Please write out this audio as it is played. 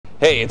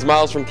Hey, it's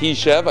Miles from Key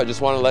Chev. I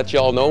just want to let you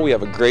all know we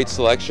have a great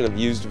selection of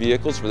used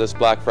vehicles for this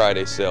Black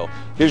Friday sale.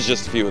 Here's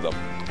just a few of them.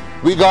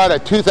 We got a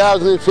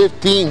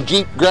 2015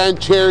 Jeep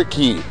Grand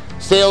Cherokee,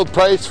 sale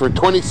price for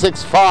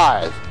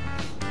 $26,500.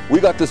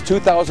 We got this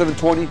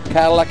 2020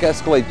 Cadillac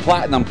Escalade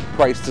Platinum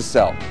price to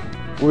sell.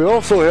 We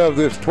also have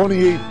this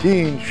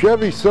 2018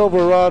 Chevy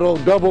Silverado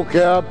double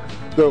cab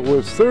that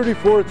was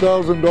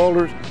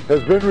 $34,000,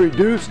 has been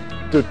reduced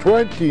to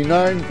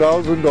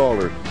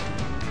 $29,000.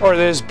 Or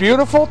this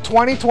beautiful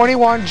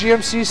 2021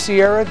 GMC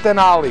Sierra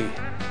Denali,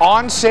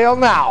 on sale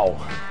now.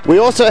 We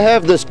also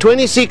have this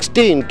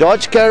 2016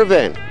 Dodge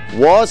Caravan,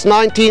 was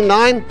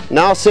 $19,900,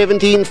 now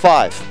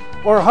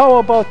 $17,500. Or how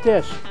about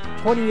this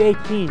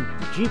 2018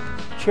 Jeep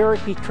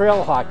Cherokee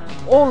Trailhawk,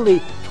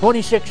 only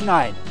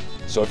 $26,900.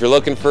 So if you're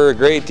looking for a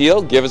great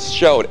deal, give us a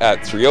shout at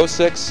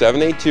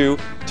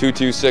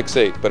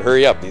 306-782-2268. But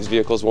hurry up, these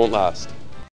vehicles won't last.